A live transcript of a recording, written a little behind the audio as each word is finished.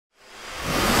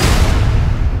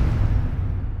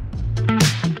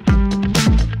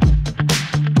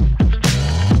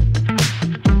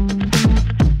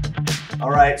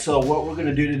right, so what we're going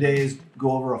to do today is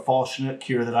go over a fall Chinook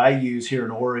here that I use here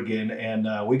in Oregon,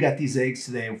 and we got these eggs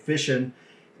today fishing,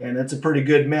 and it's a pretty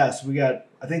good mess. We got,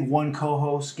 I think, one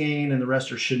coho skein and the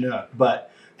rest are Chinook,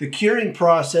 but the curing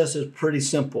process is pretty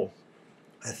simple.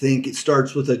 I think it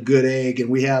starts with a good egg, and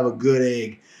we have a good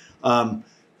egg.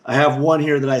 I have one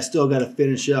here that I still got to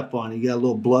finish up on. You got a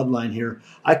little bloodline here.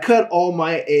 I cut all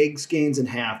my egg skeins in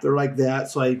half. They're like that,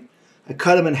 so I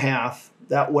cut them in half.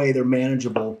 That way they're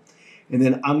manageable. And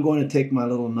then I'm going to take my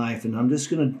little knife and I'm just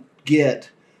going to get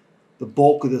the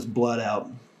bulk of this blood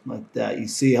out like that. You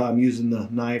see how I'm using the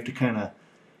knife to kind of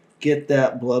get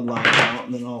that bloodline out,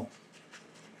 and then I'll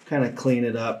kind of clean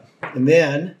it up. And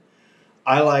then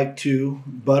I like to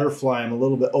butterfly them a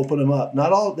little bit, open them up.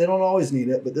 Not all, they don't always need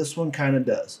it, but this one kind of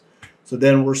does. So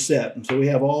then we're set. And so we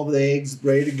have all the eggs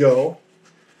ready to go.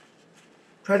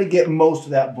 Try to get most of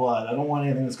that blood. I don't want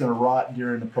anything that's going to rot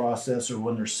during the process or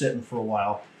when they're sitting for a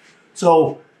while.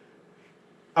 So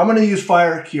I'm going to use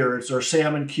fire cure. It's our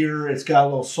salmon cure. It's got a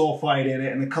little sulfite in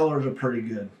it, and the colors are pretty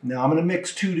good. Now I'm going to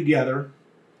mix two together,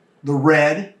 the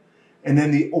red and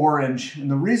then the orange. And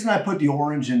the reason I put the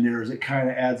orange in there is it kind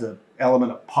of adds an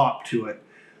element of pop to it.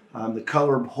 The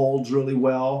color holds really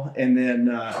well, and then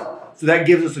so that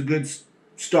gives us a good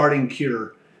starting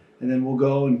cure. And then we'll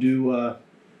go and do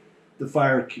the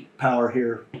fire power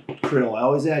here, krill. I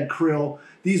always add krill.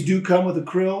 These do come with a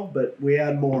krill, but we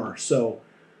add more. So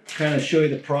kind of show you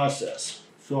the process.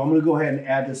 So I'm going to go ahead and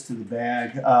add this to the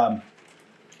bag.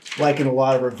 Like in a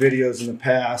lot of our videos in the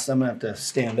past, I'm going to have to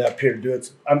stand up here to do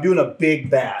it. I'm doing a big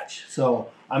batch.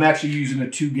 So I'm actually using a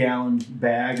 2-gallon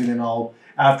bag, and then I'll,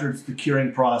 after the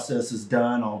curing process is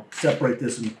done, I'll separate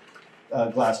this in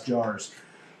glass jars.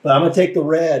 But I'm going to take the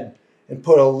red and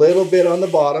put a little bit on the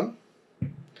bottom,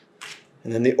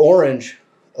 and then the orange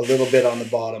a little bit on the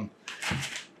bottom.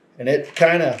 And it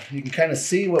kind of, you can kind of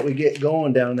see what we get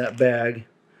going down in that bag.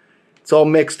 It's all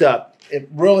mixed up. It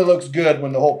really looks good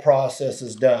when the whole process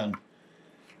is done.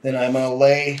 Then I'm going to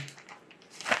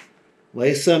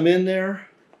lay some in there.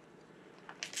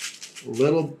 A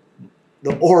little,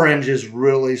 the orange is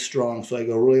really strong, so I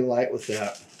go really light with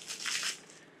that.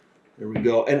 There we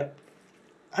go. And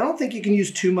I don't think you can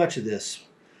use too much of this.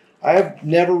 I have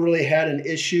never really had an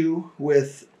issue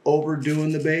with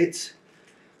overdoing the baits,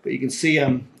 but you can see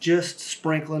I'm just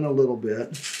sprinkling a little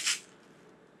bit.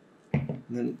 And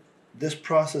then this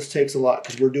process takes a lot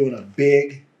because we're doing a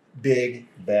big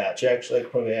batch. Actually, I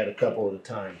could probably add a couple at a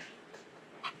time.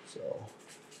 So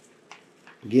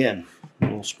again, a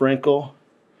little sprinkle,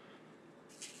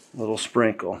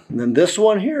 and then this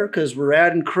one here, because we're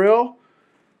adding krill,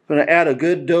 I'm going to add a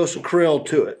good dose of krill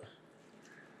to it.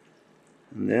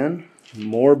 And then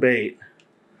more bait.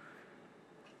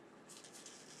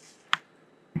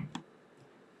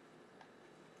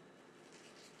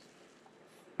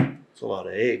 It's a lot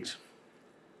of eggs.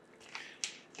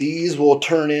 These will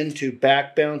turn into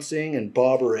back bouncing and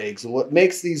bobber eggs. And what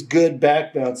makes these good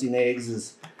back bouncing eggs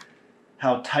is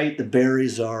how tight the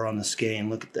berries are on the skein.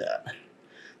 Look at that.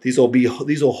 These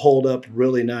will hold up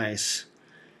really nice,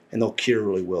 and they'll cure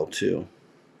really well too.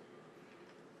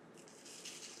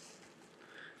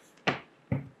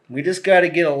 We just got to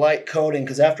get a light coating,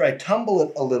 because after I tumble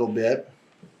it a little bit,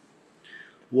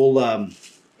 we'll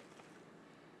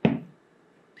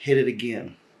hit it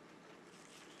again.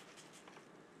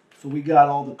 So we got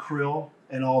all the krill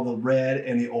and all the red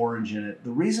and the orange in it.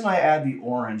 The reason I add the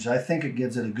orange, I think it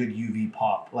gives it a good UV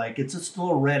pop. Like, it's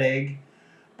still a red egg,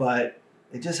 but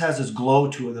it just has this glow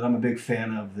to it that I'm a big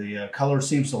fan of. The color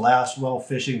seems to last well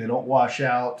fishing. They don't wash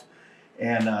out,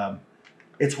 and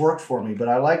it's worked for me. But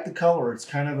I like the color. It's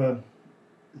kind of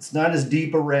it's not as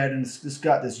deep a red, and it's just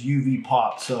got this UV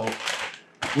pop. So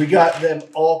we got them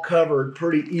all covered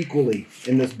pretty equally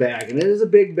in this bag, and it is a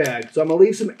big bag. So I'm gonna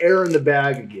leave some air in the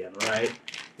bag again, right?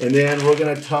 And then we're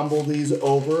gonna tumble these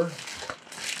over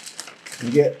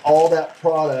and get all that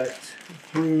product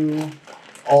through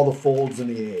all the folds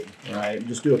in the egg, right?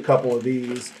 Just do a couple of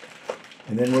these,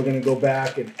 and then we're gonna go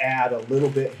back and add a little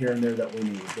bit here and there that we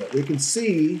need. But we can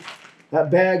see that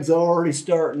bag's already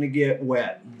starting to get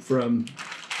wet from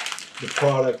the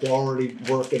product already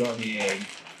working on the egg.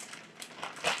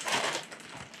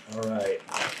 All right,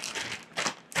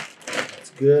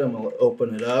 that's good. I'm gonna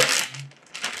open it up.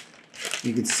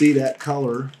 You can see that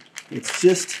color. It's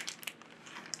just,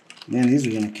 man, these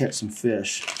are gonna catch some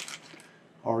fish.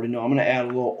 Already know. I'm gonna add a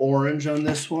little orange on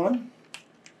this one.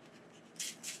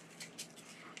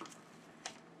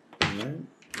 All right, I'm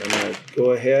gonna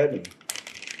go ahead and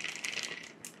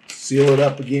seal it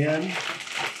up again.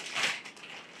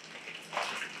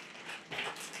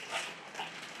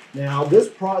 Now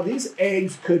these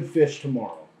eggs could fish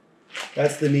tomorrow.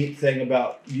 That's the neat thing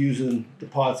about using the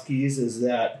Pautzkes, is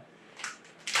that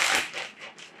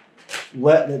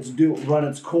letting it run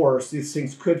its course. These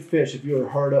things could fish if you were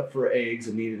hard up for eggs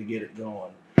and needed to get it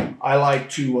going. I like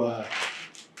to,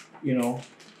 you know,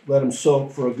 let them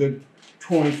soak for a good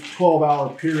 12-hour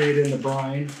period in the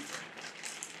brine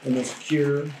in this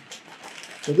cure.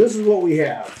 So this is what we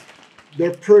have.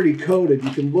 They're pretty coated.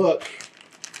 You can look.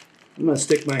 I'm going to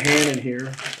stick my hand in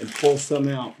here and pull some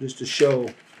out just to show.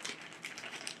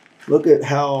 Look at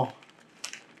how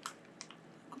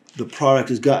the product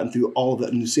has gotten through all of it,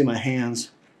 and you see my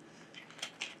hands.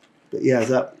 But yeah,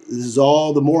 this is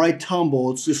all, the more I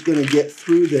tumble, it's just going to get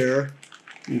through there.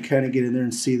 You can kind of get in there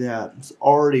and see that. It's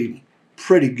already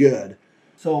pretty good.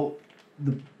 So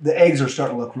the eggs are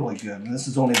starting to look really good. And this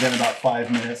has only been about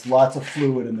 5 minutes. Lots of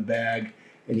fluid in the bag,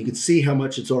 and you can see how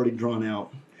much it's already drawn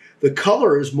out. The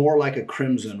color is more like a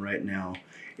crimson right now.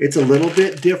 It's a little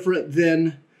bit different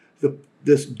than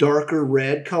this darker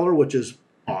red color, which is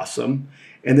awesome.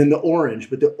 And then the orange,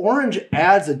 but the orange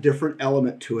adds a different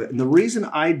element to it. And the reason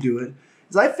I do it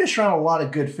is I fish around a lot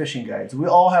of good fishing guides. We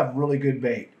all have really good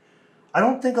bait. I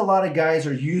don't think a lot of guys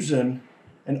are using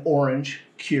an orange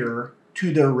cure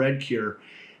to their red cure.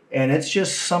 And it's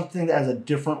just something that has a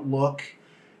different look.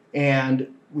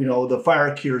 And you know, the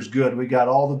fire cure is good. We got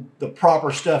all the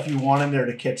proper stuff you want in there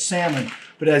to catch salmon.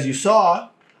 But as you saw,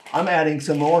 I'm adding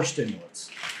some more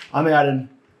stimulants. I'm adding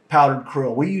powdered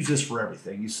krill. We use this for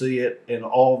everything. You see it in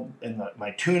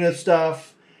my tuna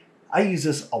stuff. I use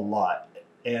this a lot,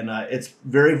 and it's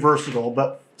very versatile.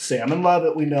 But salmon love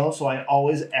it, we know. So I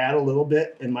always add a little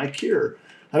bit in my cure.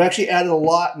 I've actually added a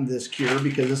lot in this cure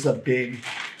because this is a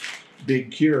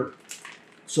big cure.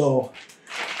 So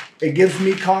it gives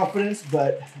me confidence,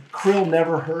 but krill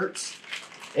never hurts.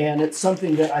 And it's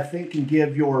something that I think can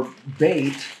give your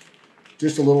bait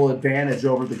just a little advantage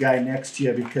over the guy next to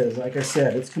you, because like I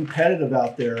said, it's competitive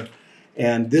out there.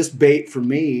 And this bait for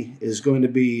me is going to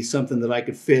be something that I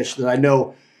could fish that I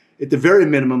know at the very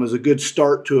minimum is a good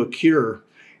start to a cure.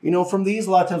 You know, from these,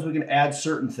 a lot of times we can add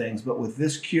certain things, but with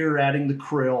this cure, adding the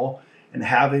krill and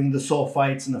having the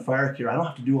sulfites and the fire cure, I don't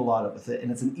have to do a lot with it,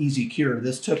 and it's an easy cure.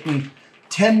 This took me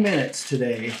 10 minutes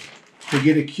today to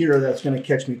get a cure that's going to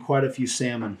catch me quite a few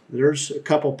salmon. There's a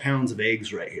couple pounds of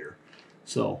eggs right here.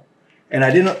 So, and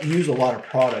I didn't use a lot of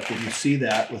product. If you see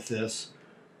that with this,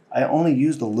 I only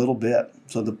used a little bit.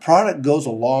 So the product goes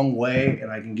a long way,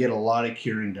 and I can get a lot of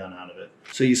curing done out of it.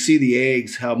 So you see the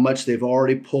eggs, how much they've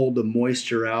already pulled the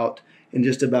moisture out in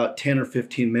just about 10 or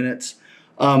 15 minutes.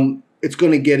 It's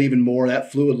going to get even more.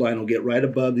 That fluid line will get right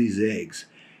above these eggs.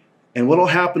 And what will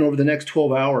happen over the next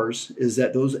 12 hours is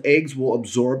that those eggs will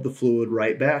absorb the fluid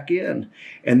right back in.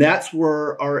 And that's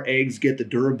where our eggs get the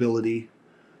durability,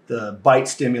 the bite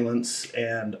stimulants,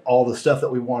 and all the stuff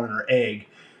that we want in our egg.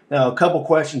 Now, a couple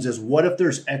questions is, what if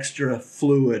there's extra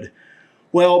fluid?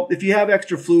 Well, if you have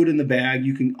extra fluid in the bag,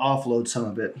 you can offload some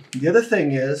of it. The other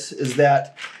thing is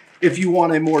that if you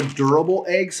want a more durable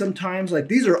egg sometimes, like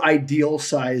these are ideal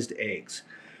sized eggs.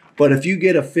 But if you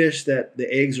get a fish that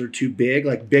the eggs are too big,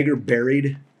 like bigger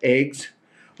buried eggs,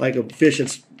 like a fish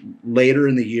that's later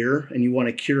in the year and you want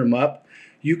to cure them up,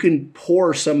 you can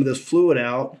pour some of this fluid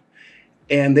out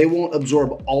and they won't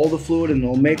absorb all the fluid, and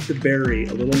they'll make the berry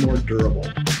a little more durable.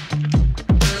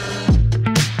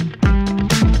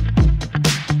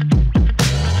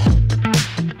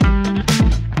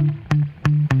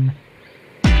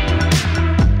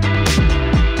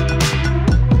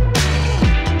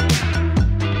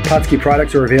 Pautzke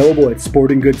products are available at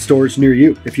sporting goods stores near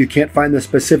you. If you can't find the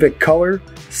specific color,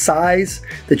 size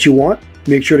that you want,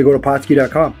 make sure to go to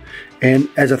Pautzke.com. And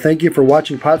as a thank you for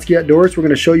watching Pautzke Outdoors, we're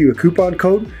going to show you a coupon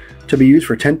code to be used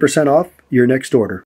for 10% off your next order.